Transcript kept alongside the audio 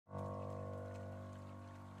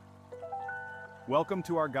Welcome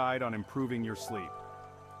to our guide on improving your sleep.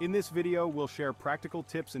 In this video, we'll share practical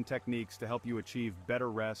tips and techniques to help you achieve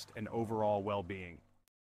better rest and overall well-being.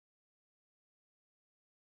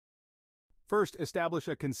 First, establish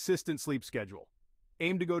a consistent sleep schedule.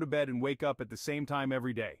 Aim to go to bed and wake up at the same time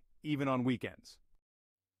every day, even on weekends.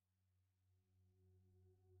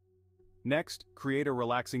 Next, create a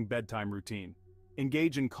relaxing bedtime routine.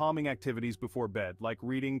 Engage in calming activities before bed, like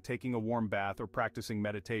reading, taking a warm bath, or practicing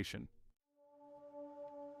meditation.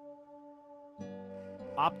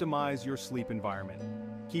 Optimize your sleep environment.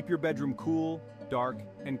 Keep your bedroom cool, dark,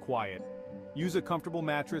 and quiet. Use a comfortable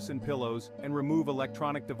mattress and pillows, and remove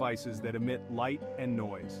electronic devices that emit light and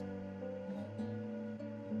noise.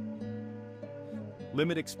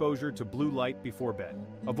 Limit exposure to blue light before bed.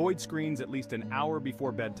 Avoid screens at least an hour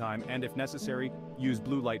before bedtime, and if necessary, use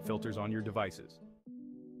blue light filters on your devices.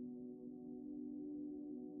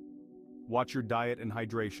 Watch your diet and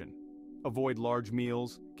hydration. Avoid large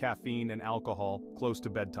meals, caffeine, and alcohol close to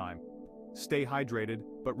bedtime. Stay hydrated,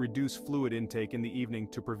 but reduce fluid intake in the evening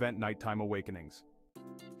to prevent nighttime awakenings.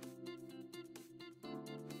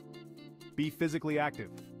 Be physically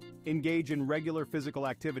active. Engage in regular physical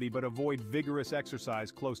activity but avoid vigorous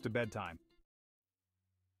exercise close to bedtime.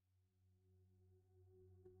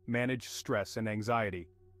 Manage stress and anxiety.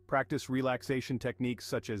 Practice relaxation techniques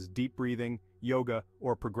such as deep breathing, yoga,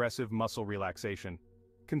 or progressive muscle relaxation.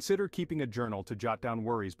 Consider keeping a journal to jot down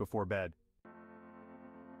worries before bed.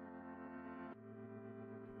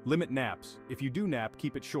 Limit naps. If you do nap,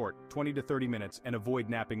 keep it short, 20 to 30 minutes, and avoid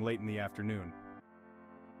napping late in the afternoon.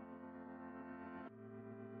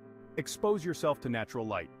 Expose yourself to natural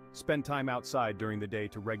light. Spend time outside during the day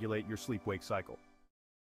to regulate your sleep-wake cycle.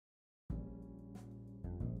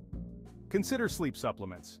 Consider sleep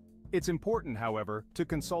supplements. It's important, however, to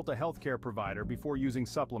consult a healthcare provider before using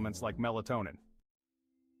supplements like melatonin.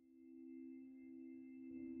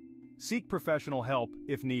 Seek professional help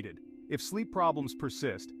if needed. If sleep problems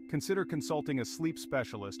persist, consider consulting a sleep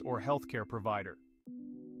specialist or healthcare provider.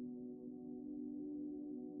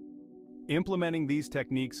 Implementing these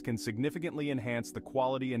techniques can significantly enhance the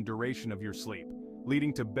quality and duration of your sleep,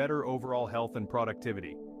 leading to better overall health and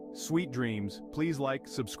productivity. Sweet dreams. Please like,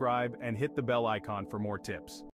 subscribe, and hit the bell icon for more tips.